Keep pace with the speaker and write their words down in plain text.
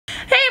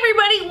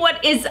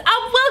What is up?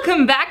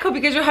 Welcome back. Hope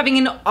you guys are having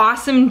an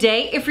awesome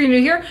day. If you're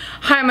new here,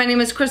 hi, my name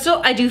is Crystal.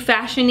 I do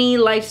fashion-y,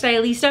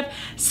 lifestyle-y stuff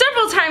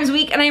several times a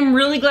week, and I'm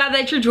really glad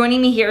that you're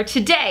joining me here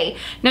today.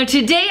 Now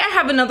today I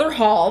have another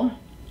haul,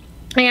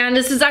 and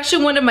this is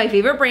actually one of my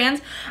favorite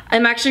brands.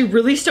 I'm actually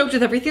really stoked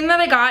with everything that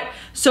I got.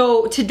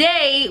 So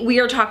today we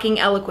are talking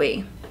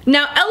ELOQUII.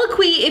 Now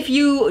ELOQUII, if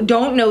you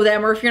don't know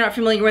them or if you're not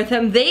familiar with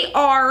them, they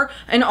are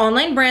an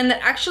online brand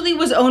that actually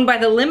was owned by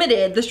The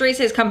Limited, the straight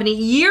size company,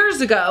 years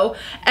ago,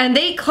 and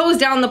they closed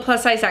down the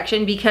plus size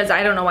section because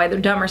I don't know why, they're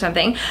dumb or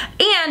something.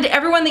 And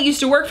everyone that used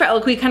to work for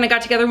ELOQUII kind of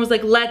got together and was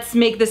like, let's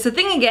make this a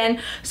thing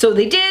again. So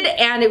they did,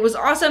 and it was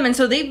awesome. And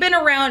so they've been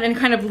around and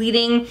kind of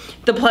leading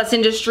the plus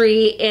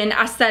industry in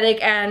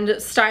aesthetic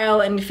and style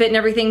and fit and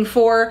everything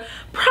for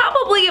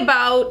probably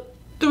about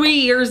 3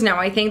 years now,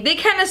 I think. They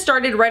kind of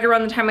started right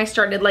around the time I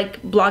started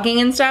like blogging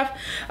and stuff,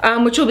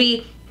 which will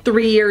be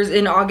 3 years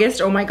in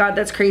August. Oh my god,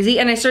 that's crazy.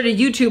 And I started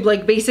YouTube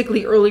like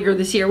basically earlier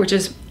this year, which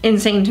is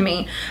insane to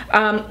me.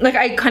 Like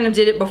I kind of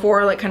did it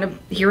before, like kind of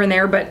here and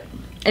there, but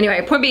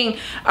anyway, point being,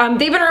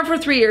 they've been around for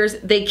 3 years.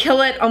 They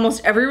kill it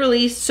almost every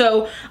release.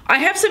 So I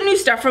have some new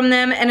stuff from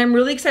them and I'm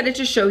really excited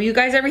to show you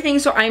guys everything.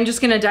 So I'm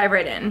just gonna dive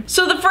right in.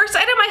 So the first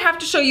item I have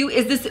to show you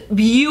is this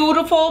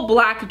beautiful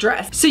black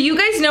dress. So you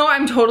guys know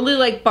I'm totally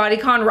like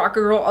bodycon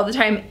rocker girl all the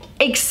time,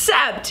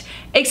 except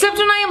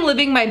when I am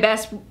living my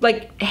best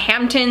like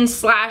Hampton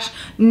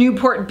 /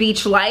 Newport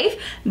Beach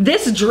life.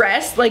 This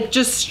dress like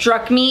just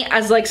struck me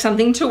as like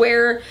something to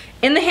wear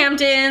in the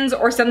Hamptons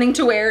or something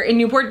to wear in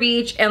Newport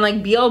Beach and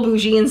like BL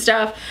bougie and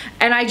stuff,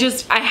 and I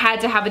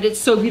had to have it. It's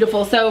so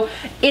beautiful. So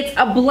it's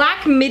a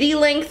black midi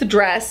length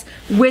dress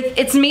with,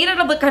 it's made out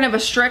of like kind of a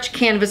stretch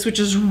canvas, which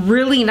is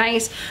really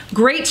nice,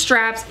 great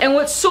straps, and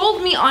what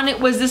sold me on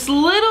it was this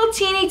little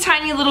teeny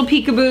tiny little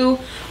peekaboo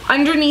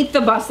underneath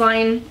the bust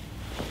line.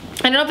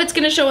 I don't know if it's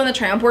gonna show in the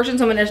try on portion,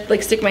 so I'm gonna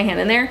like stick my hand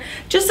in there.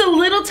 Just a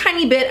little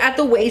tiny bit at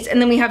the waist, and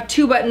then we have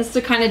 2 buttons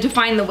to kind of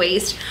define the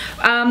waist.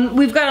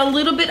 We've got a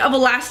little bit of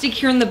elastic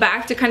here in the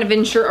back to kind of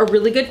ensure a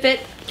really good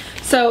fit.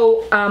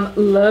 So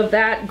love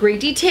that, great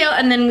detail.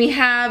 And then we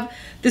have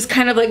this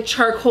kind of like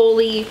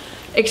charcoal-y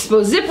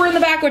exposed zipper in the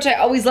back, which I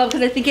always love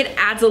because I think it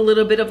adds a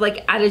little bit of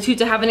like attitude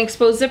to have an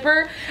exposed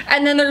zipper.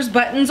 And then there's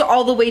buttons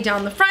all the way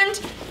down the front.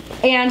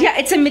 And yeah,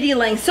 it's a midi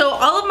length. So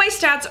all of my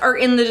stats are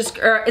in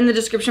the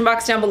description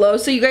box down below.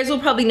 So you guys will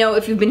probably know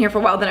if you've been here for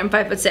a while that I'm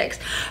 5'6".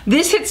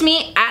 This hits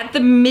me at the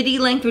midi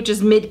length, which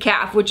is mid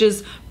calf, which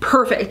is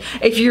perfect.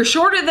 If you're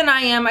shorter than I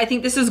am, I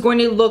think this is going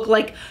to look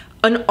like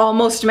an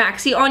almost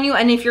maxi on you,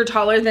 and if you're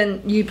taller,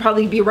 then you'd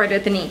probably be right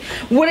at the knee.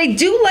 What I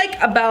do like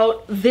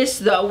about this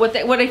though, what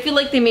I feel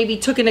like they maybe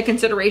took into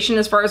consideration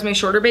as far as my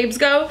shorter babes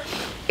go,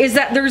 is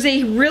that there's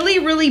a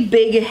really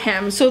big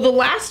hem. So the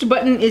last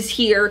button is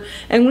here,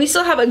 and we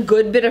still have a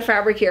good bit of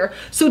fabric here.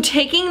 So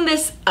taking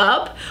this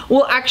up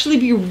will actually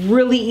be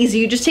really easy.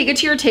 You just take it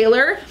to your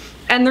tailor,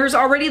 and there's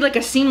already like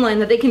a seam line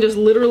that they can just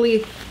literally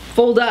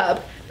fold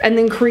up and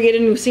then create a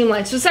new seam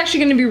line. So it's actually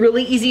gonna be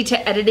really easy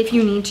to edit if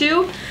you need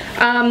to.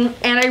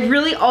 And I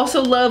really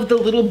also love the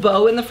little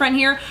bow in the front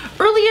here.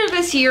 Earlier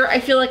this year,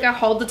 I feel like I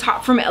hauled the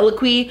top from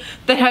ELOQUII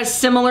that has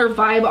similar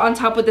vibe on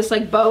top with this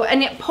like bow,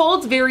 and it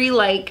pulled very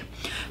like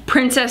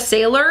Princess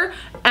Sailor,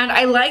 and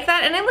I like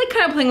that, and I like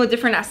kind of playing with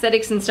different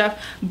aesthetics and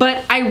stuff,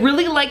 but I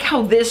really like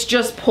how this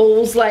just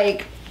pulls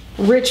like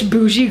rich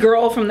bougie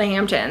girl from the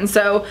Hamptons.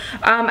 So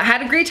I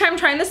had a great time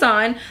trying this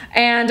on,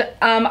 and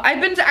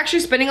I've been actually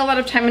spending a lot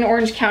of time in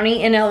Orange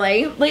County in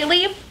LA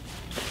lately,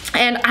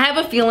 and I have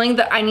a feeling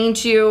that I need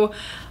to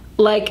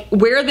like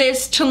wear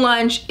this to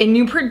lunch in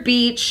Newport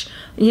Beach,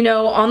 you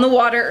know, on the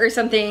water or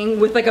something,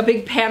 with like a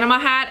big Panama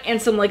hat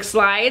and some like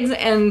slides,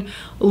 and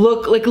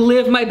look like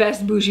live my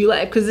best bougie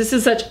life, because this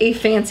is such a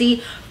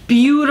fancy,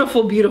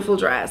 beautiful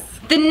dress.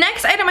 The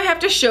next item I have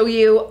to show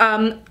you,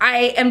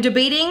 I am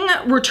debating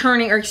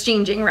returning or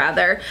exchanging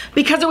rather,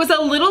 because it was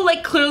a little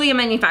like clearly a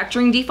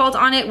manufacturing default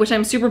on it, which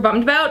I'm super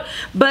bummed about.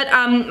 But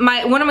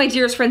one of my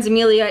dearest friends,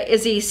 Amelia,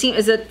 is a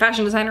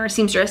fashion designer, a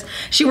seamstress.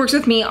 She works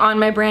with me on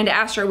my brand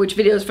ASTRA, which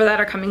videos for that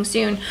are coming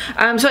soon.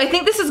 So I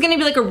think this is gonna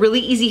be like a really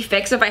easy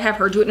fix if I have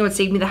her do it, and it would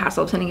save me the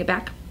hassle of sending it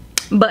back.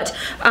 But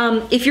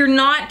if you're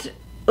not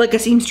like a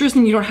seamstress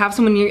and you don't have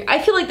someone near, I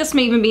feel like this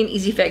may even be an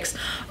easy fix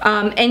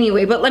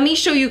anyway. But let me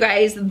show you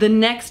guys the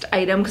next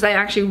item, because I'm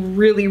actually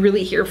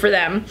really here for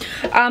them.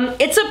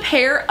 It's a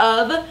pair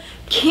of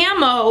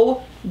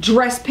camo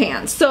dress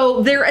pants.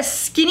 So they're a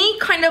skinny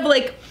kind of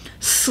like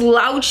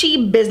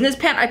slouchy business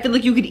pant. I feel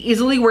like you could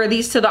easily wear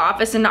these to the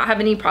office and not have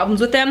any problems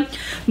with them.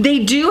 They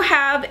do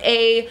have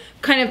a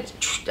kind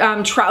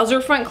of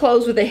trouser front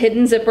close with a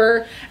hidden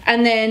zipper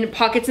and then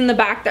pockets in the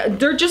back.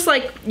 They're just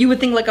like, you would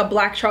think like a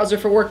black trouser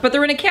for work, but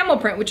they're in a camel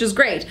print, which is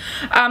great.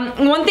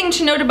 One thing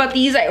to note about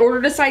these, I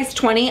ordered a size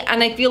 20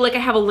 and I feel like I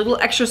have a little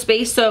extra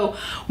space. So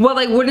while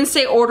I wouldn't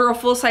say order a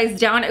full size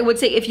down, I would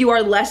say if you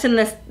are less in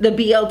the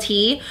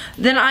BLT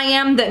than I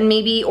am, then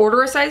maybe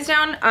order a size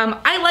down.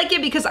 I like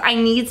it because I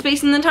need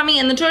space in the tummy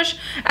and the tush,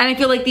 and I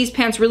feel like these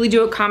pants really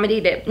do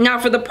accommodate it. Now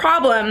for the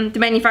problem, the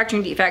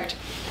manufacturing defect,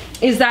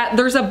 is that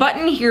there's a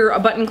button here, a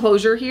button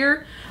closure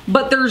here,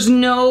 but there's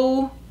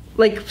no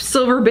like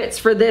silver bits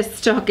for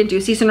this to hook into.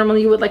 See, so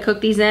normally you would like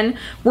hook these in.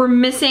 We're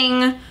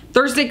missing,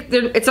 there's like,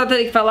 it's not that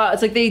they fell out,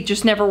 it's like they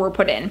just never were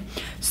put in.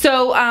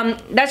 So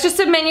that's just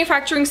a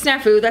manufacturing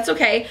snafu, that's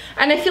okay.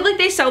 And I feel like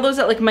they sell those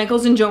at like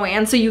Michael's and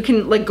Joann, so you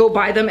can like go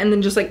buy them and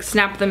then just like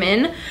snap them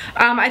in.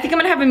 I think I'm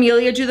gonna have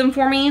Amelia do them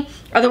for me.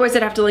 Otherwise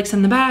I'd have to like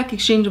send them back,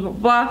 exchange, blah,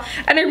 blah, blah.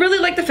 And I really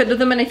like the fit of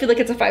them, and I feel like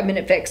it's a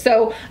 5-minute fix.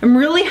 So I'm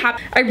really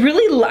happy.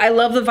 I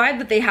love the vibe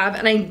that they have,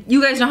 and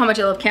you guys know how much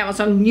I love camo,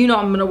 so you know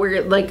I'm gonna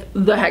wear like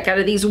the heck out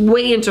of these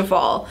way into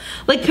fall.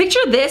 Like picture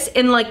this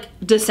in like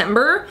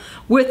December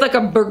with like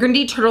a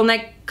burgundy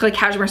turtleneck like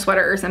cashmere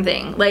sweater or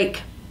something.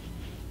 Like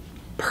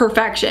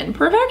perfection,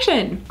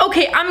 perfection.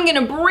 Okay, I'm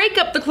gonna break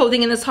up the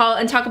clothing in this haul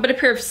and talk about a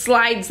pair of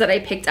slides that I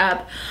picked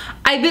up.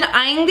 I've been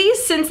eyeing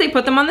these since they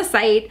put them on the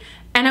site,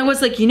 and I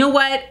was like, you know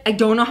what? I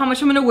don't know how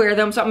much I'm gonna wear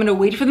them, so I'm gonna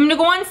wait for them to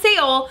go on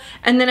sale,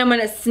 and then I'm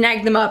gonna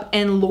snag them up,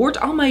 and Lord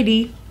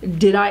Almighty,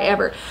 did I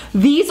ever.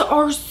 These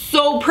are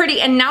so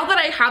pretty, and now that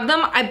I have them,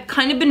 I've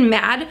kind of been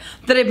mad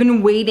that I've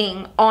been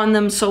waiting on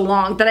them so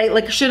long, that I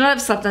like should not have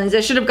slept on these.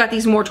 I should have got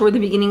these more toward the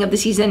beginning of the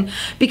season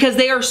because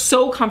they are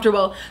so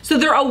comfortable. So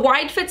they're a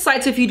wide fit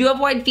slide, so if you do have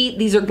wide feet,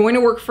 these are going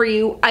to work for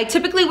you. I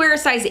typically wear a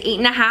size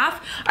 8.5.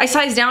 I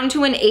size down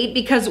to an 8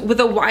 because with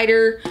a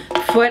wider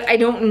foot, I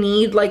don't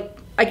need like,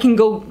 I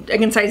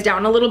can size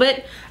down a little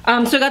bit.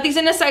 So I got these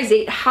in a size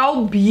 8.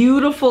 How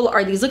beautiful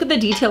are these? Look at the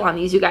detail on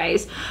these, you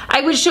guys.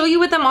 I would show you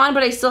with them on,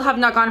 but I still have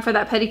not gone for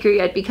that pedicure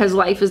yet because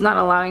life is not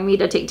allowing me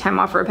to take time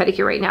off for a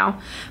pedicure right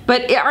now.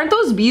 But aren't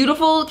those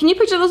beautiful? Can you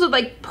picture those with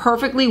like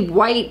perfectly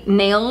white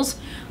nails?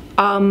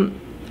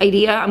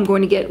 I'm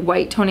going to get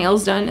white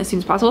toenails done as soon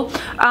as possible.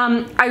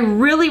 I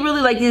really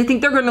like these. I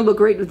think they're gonna look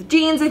great with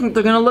jeans. I think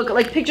they're gonna look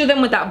like, picture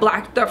them with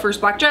that first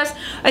black dress.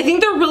 I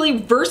think they're really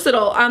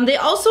versatile. They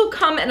also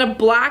come in a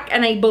black,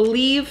 and I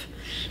believe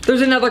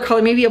there's another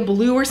color, maybe a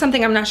blue or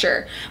something, I'm not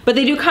sure. But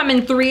they do come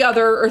in 3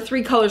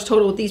 colors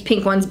total, with these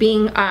pink ones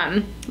being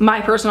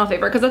my personal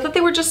favorite, because I thought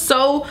they were just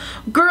so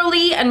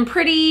girly and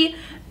pretty.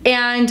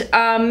 And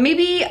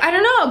maybe, I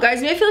don't know,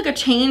 guys, maybe I feel like a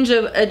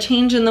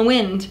change in the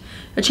wind.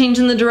 A change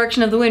in the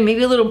direction of the wind,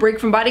 maybe a little break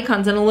from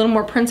bodycons and a little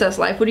more princess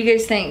life. What do you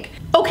guys think?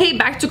 Okay,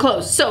 back to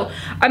clothes. So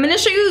I'm gonna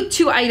show you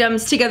 2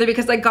 items together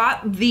because I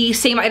got the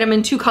same item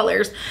in 2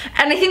 colors.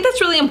 And I think that's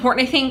really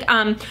important. I think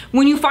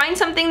when you find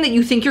something that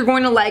you think you're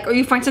going to like, or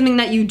you find something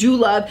that you do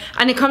love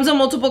and it comes in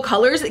multiple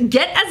colors,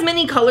 get as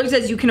many colors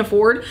as you can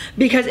afford,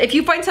 because if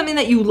you find something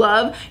that you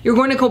love, you're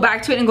going to go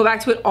back to it and go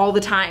back to it all the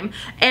time.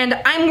 And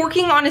I'm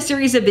working on a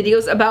series of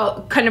videos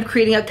about kind of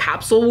creating a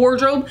capsule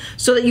wardrobe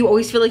so that you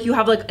always feel like you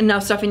have like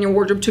enough stuff in your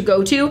wardrobe to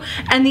go to.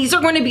 And these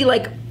are going to be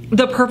like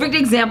the perfect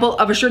example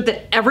of a shirt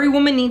that every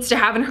woman needs to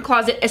have in her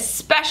closet,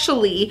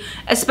 especially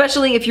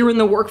if you're in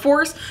the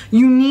workforce.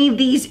 You need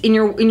these in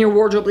your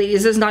wardrobe,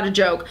 ladies. This is not a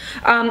joke.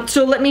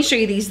 So let me show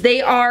you these.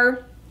 They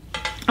are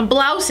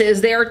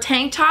blouses. They are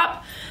tank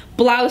top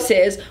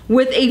blouses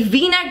with a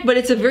v-neck, but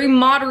it's a very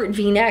moderate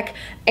v-neck,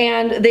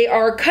 and they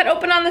are cut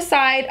open on the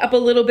side up a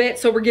little bit,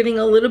 so we're giving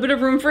a little bit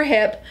of room for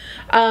hip.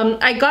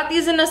 I got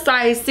these in a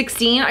size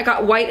 16. I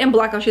got white and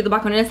black. I'll show you the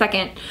black one in a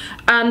second.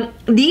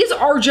 These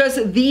are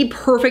just the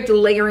perfect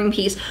layering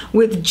piece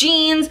with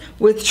jeans,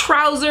 with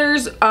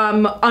trousers,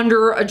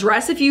 under a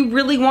dress if you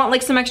really want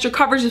like some extra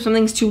coverage if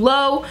something's too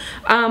low,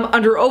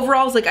 under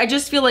overalls. Like, I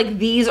just feel like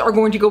these are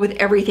going to go with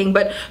everything.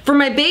 But for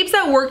my babes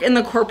that work in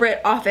the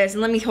corporate office,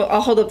 and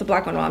I'll hold up the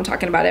black one while I'm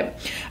talking about it.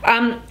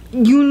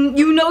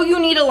 You know you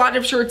need a lot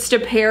of shirts to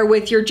pair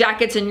with your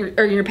jackets and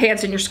your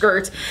pants and your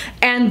skirts.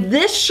 And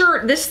this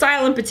shirt, this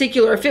style in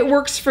particular, if it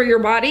works for your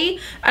body,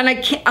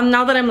 and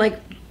now that I'm like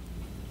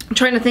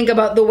trying to think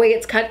about the way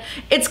it's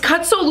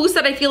cut so loose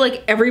that I feel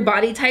like every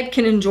body type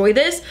can enjoy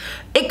this.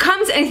 It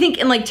comes, I think,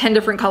 in like 10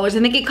 different colors.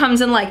 I think it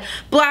comes in like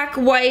black,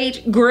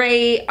 white,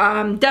 gray,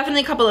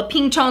 definitely a couple of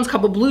pink tones,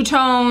 couple blue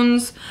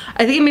tones.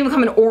 I think it may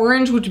come in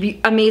orange, which would be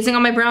amazing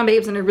on my brown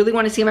babes, and I really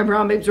want to see my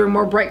brown babes wear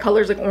more bright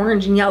colors like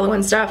orange and yellow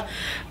and stuff.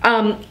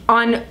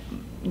 On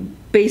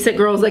basic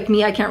girls like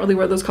me, I can't really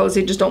wear those colors,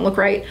 they just don't look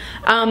right.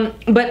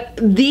 But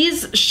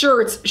these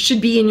shirts should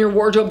be in your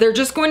wardrobe. They're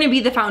just going to be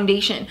the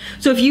foundation.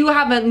 So if you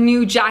have a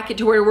new jacket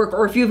to wear to work,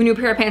 or if you have a new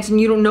pair of pants and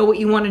you don't know what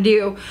you want to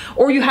do,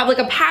 or you have like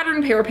a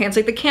patterned pair of pants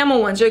like the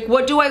camel ones, you're like,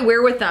 what do I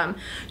wear with them?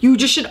 You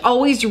just should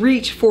always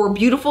reach for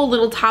beautiful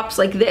little tops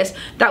like this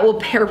that will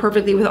pair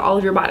perfectly with all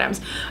of your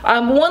bottoms.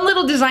 One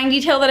little design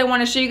detail that I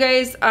want to show you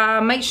guys,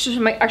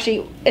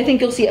 actually, I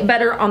think you'll see it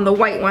better on the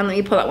white one. Let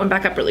me pull that one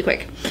back up really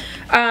quick.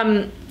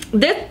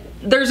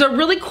 There's a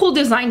really cool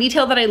design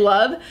detail that I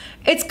love.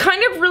 It's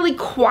kind of really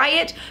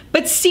quiet,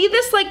 but see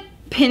this like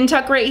pin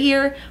tuck right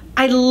here?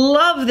 I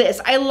love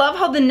this. I love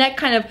how the neck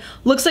kind of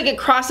looks like it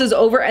crosses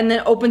over and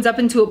then opens up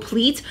into a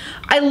pleat.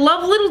 I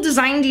love little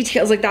design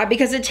details like that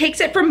because it takes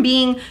it from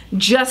being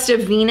just a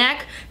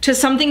v-neck to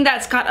something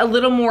that's got a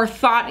little more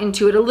thought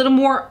into it,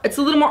 it's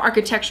a little more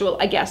architectural,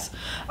 I guess.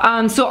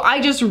 So I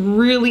just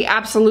really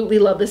absolutely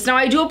love this. Now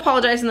I do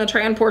apologize in the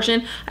try-on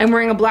portion. I'm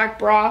wearing a black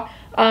bra.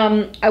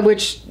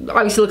 which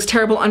obviously looks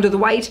terrible under the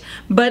white,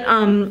 but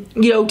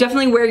you know,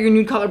 definitely wear your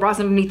nude color bras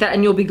underneath that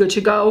and you'll be good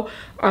to go.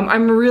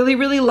 I'm really,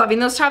 really loving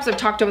those tops. I've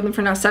talked about them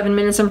for now 7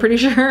 minutes, I'm pretty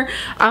sure.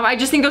 I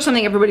just think there's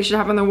something everybody should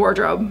have in their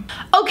wardrobe.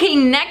 Okay,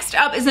 next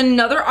up is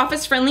another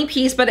office-friendly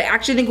piece, but I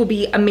actually think will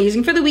be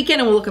amazing for the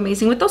weekend and will look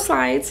amazing with those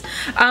slides.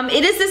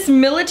 It is this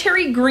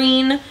military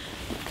green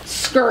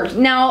skirt.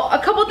 Now,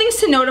 a couple things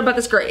to note about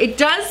the skirt. It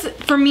does,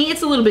 for me,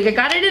 it's a little big. I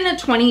got it in a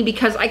 20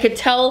 because I could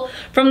tell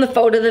from the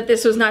photo that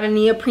this was not a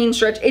neoprene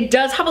stretch. It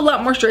does have a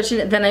lot more stretch in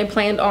it than I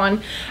planned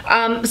on.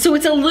 So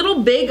it's a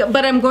little big,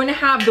 but I'm going to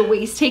have the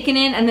waist taken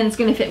in and then it's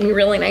going to fit me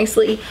really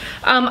nicely.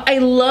 I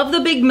love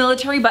the big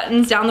military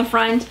buttons down the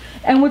front.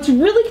 And what's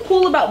really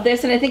cool about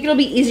this, and I think it'll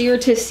be easier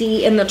to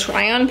see in the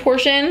try-on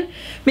portion,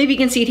 maybe you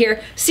can see it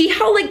here. See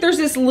how like there's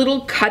this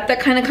little cut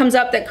that kind of comes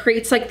up that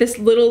creates like this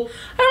little,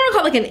 I don't want to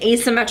call it like an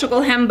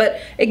asymmetrical hem,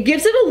 but it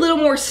gives it a little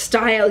more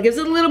style. It gives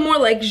it a little more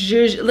like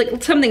zhuzh,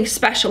 like something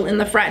special in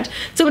the front.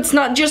 So it's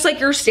not just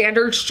like your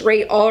standard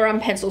straight all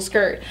around pencil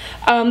skirt.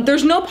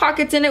 There's no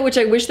pockets in it, which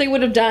I wish they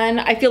would have done.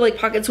 I feel like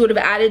pockets would have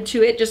added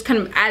to it, just kind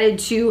of added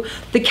to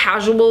the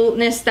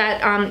casualness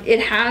that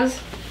it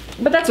has,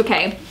 but that's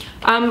okay.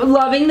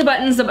 Loving the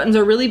buttons. The buttons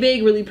are really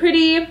big, really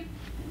pretty.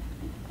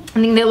 I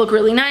think they look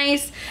really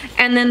nice.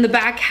 And then the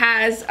back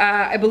has,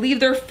 I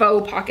believe they're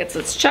faux pockets.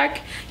 Let's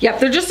check.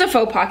 Yep, they're just a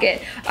faux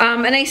pocket. A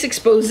nice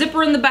exposed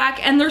zipper in the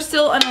back, and they're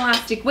still an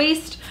elastic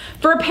waist.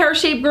 For a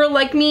pear-shaped girl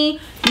like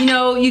me, you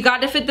know, you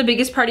got to fit the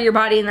biggest part of your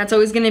body, and that's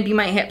always going to be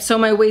my hip. So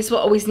my waist will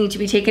always need to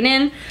be taken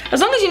in.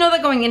 As long as you know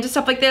that going into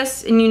stuff like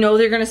this, and you know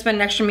they're going to spend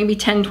an extra maybe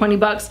 10, 20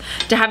 bucks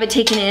to have it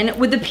taken in.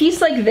 With a piece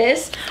like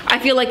this, I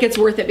feel like it's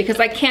worth it because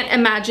I can't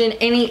imagine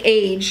any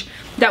age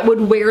that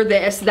would wear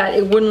this that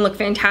it wouldn't look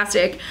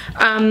fantastic.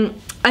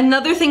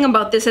 Another thing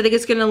about this, I think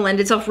it's going to lend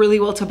itself really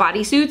well to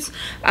bodysuits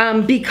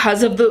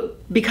because of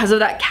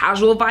that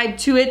casual vibe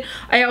to it.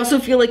 I also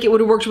feel like it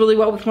would have worked really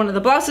well with one of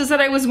the blouses that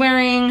I was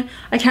wearing.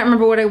 I can't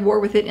remember what I wore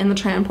with it in the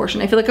try-on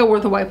portion. I feel like I wore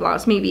the white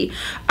blouse, maybe.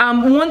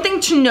 One thing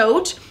to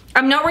note,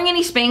 I'm not wearing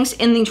any Spanx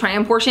in the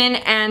try-on portion,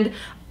 and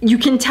you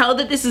can tell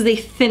that this is a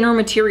thinner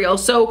material.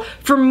 So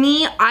for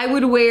me, I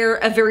would wear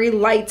a very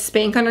light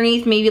Spank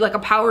underneath, maybe like a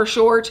power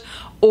short,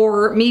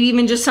 or maybe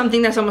even just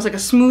something that's almost like a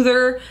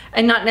smoother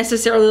and not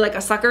necessarily like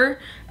a sucker.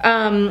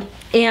 And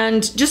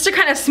just to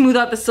kind of smooth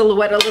out the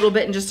silhouette a little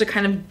bit and just to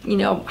kind of, you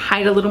know,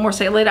 hide a little more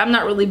cellulite. I'm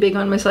not really big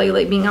on my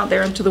cellulite being out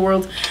there into the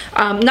world.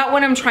 Not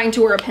when I'm trying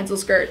to wear a pencil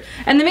skirt.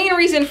 And the main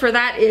reason for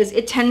that is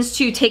it tends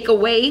to take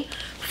away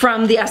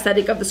from the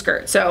aesthetic of the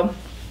skirt. So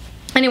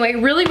anyway,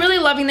 really, really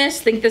loving this.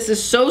 Think this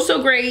is so,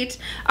 so great.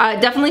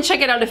 Definitely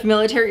check it out if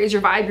military is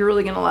your vibe. You're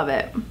really gonna love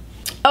it.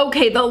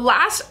 Okay, the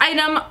last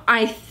item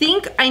I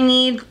think I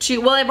need to,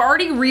 well, I've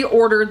already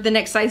reordered the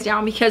next size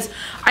down because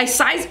I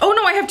sized, oh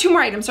no, I have 2 more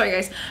items, sorry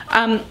guys.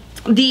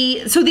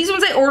 So these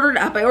ones I ordered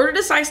up. I ordered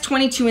a size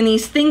 22 in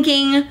these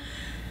thinking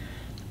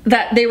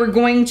that they were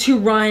going to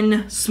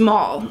run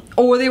small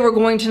or they were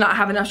going to not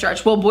have enough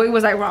stretch. Well, boy,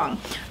 was I wrong.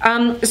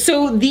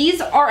 So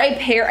these are a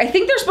pair. I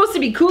think they're supposed to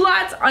be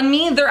culottes. On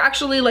me, they're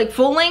actually like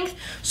full length.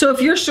 So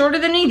if you're shorter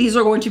than me, these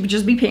are going to be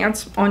just be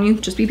pants on you,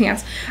 just be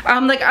pants.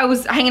 Like I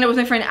was hanging out with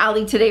my friend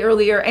Allie today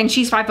earlier and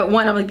she's 5'1".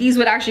 I'm like, these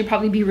would actually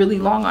probably be really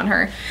long on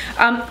her.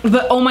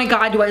 But oh my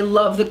God, do I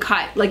love the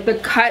cut. Like the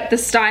cut, the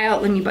style.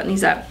 Let me button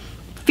these up.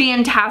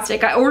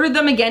 Fantastic. I ordered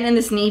them again in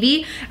this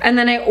navy and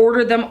then I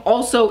ordered them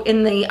also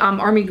in the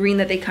army green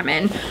that they come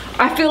in.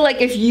 I feel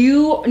like if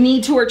you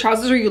need to wear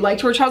trousers or you like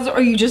to wear trousers or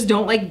you just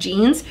don't like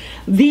jeans,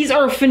 these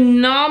are a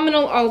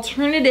phenomenal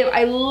alternative.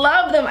 I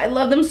love them. I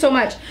love them so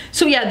much.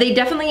 So yeah, they're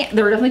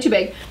definitely too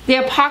big. They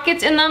have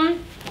pockets in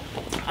them.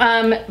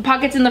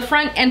 Pockets in the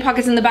front and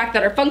pockets in the back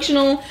that are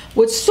functional.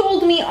 What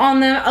sold me on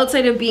them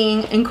outside of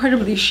being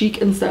incredibly chic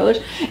and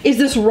stylish is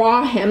this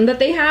raw hem that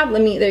they have.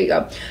 There you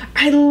go.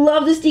 I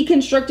love this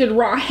deconstructed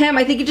raw hem.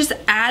 I think it just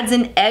adds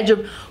an edge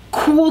of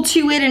cool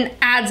to it and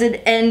adds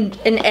an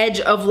edge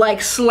of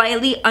like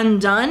slightly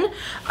undone.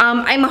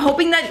 I'm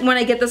hoping that when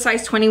I get the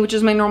size 20, which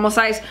is my normal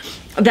size,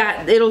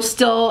 that it'll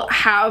still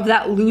have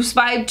that loose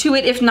vibe to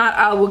it. If not,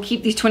 I will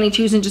keep these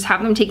 22s and just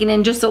have them taken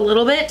in just a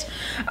little bit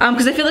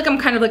because I feel like I'm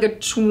kind of like a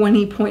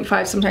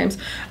 20.5 sometimes.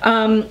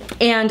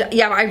 And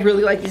yeah, I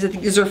really like these. I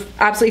think these are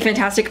absolutely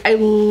fantastic. I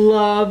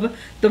love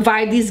the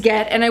vibe these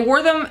get, and I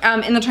wore them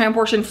in the try-on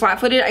portion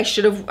flat-footed. I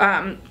should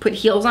have put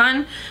heels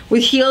on.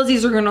 With heels,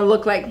 these are gonna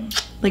look like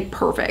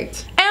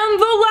perfect. And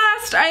the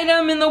last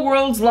item in the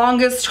world's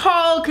longest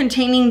haul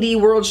containing the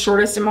world's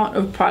shortest amount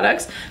of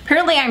products.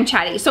 Apparently I'm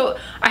chatty. So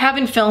I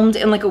haven't filmed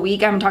in like a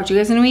week. I haven't talked to you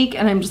guys in a week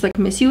and I'm just like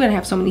miss you and I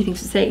have so many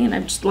things to say and I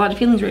have just a lot of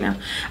feelings right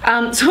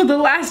now. So the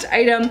last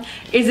item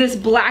is this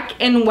black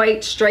and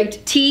white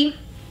striped tee.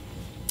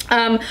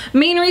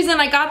 Main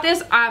reason I got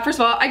this, first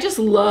of all, I just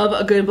love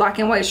a good black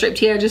and white striped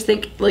tee. I just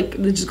think like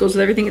it just goes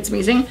with everything. It's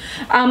amazing.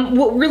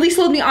 What really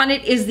sold me on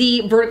it is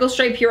the vertical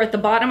stripe here at the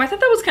bottom. I thought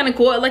that was kind of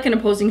cool. I like an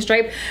opposing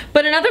stripe.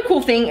 But another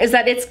cool thing is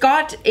that it's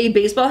got a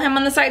baseball hem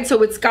on the side.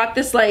 So it's got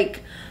this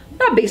like,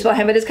 not baseball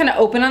hand, but it's kind of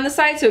open on the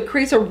side, so it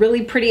creates a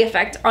really pretty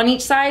effect on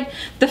each side.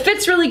 The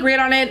fit's really great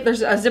on it.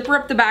 There's a zipper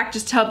up the back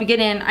just to help you get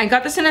in. I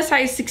got this in a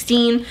size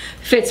 16,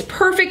 fits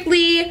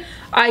perfectly.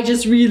 I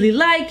just really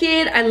like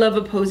it. I love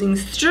opposing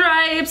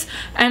stripes,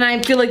 and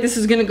I feel like this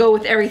is gonna go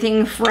with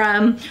everything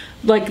from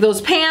like those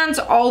pants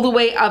all the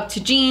way up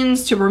to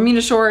jeans, to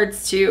Bermuda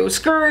shorts, to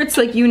skirts,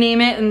 like you name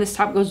it, and this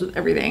top goes with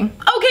everything.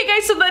 Okay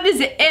guys, so that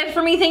is it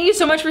for me. Thank you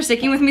so much for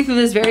sticking with me through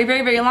this very,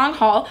 very, very long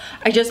haul.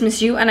 I just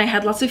miss you, and I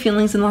had lots of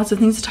feelings and lots of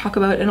things to talk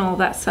about and all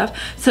that stuff.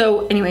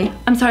 So anyway,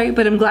 I'm sorry,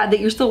 but I'm glad that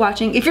you're still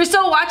watching. If you're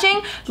still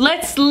watching,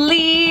 let's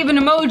leave an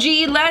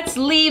emoji. Let's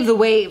leave the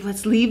wave.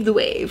 Let's leave the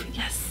wave.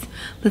 Yes.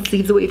 Let's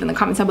leave the wave in the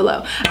comments down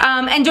below.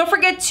 And don't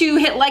forget to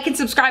hit like and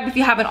subscribe if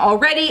you haven't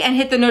already, and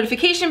hit the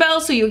notification bell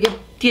so you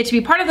get to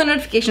be part of the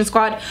notification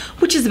squad,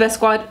 which is the best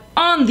squad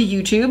on the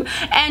YouTube.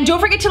 And don't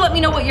forget to let me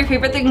know what your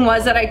favorite thing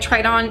was that I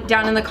tried on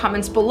down in the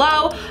comments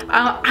below.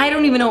 I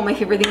don't even know what my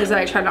favorite thing is that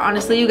I tried on.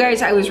 Honestly, you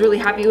guys, I was really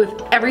happy with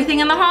everything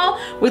in the haul,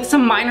 with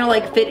some minor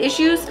like fit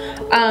issues.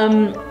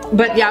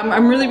 But yeah,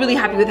 I'm really, really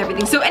happy with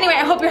everything. So anyway,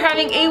 I hope you're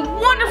having a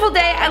wonderful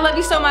day. I love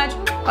you so much.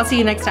 I'll see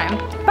you next time.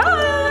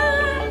 Bye.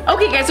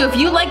 Okay guys, so if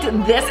you liked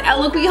this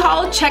ELOQUII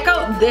haul, check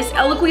out this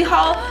ELOQUII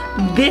haul.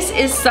 This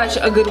is such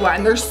a good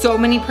one. There's so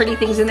many pretty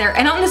things in there.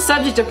 And on the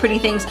subject of pretty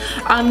things,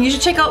 you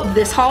should check out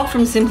this haul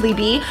from Simply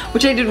Be,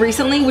 which I did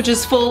recently, which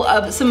is full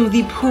of some of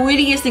the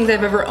prettiest things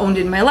I've ever owned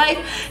in my life.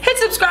 Hit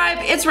subscribe,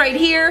 it's right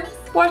here.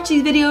 Watch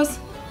these videos,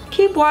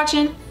 keep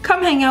watching,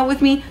 come hang out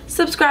with me,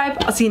 subscribe.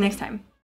 I'll see you next time.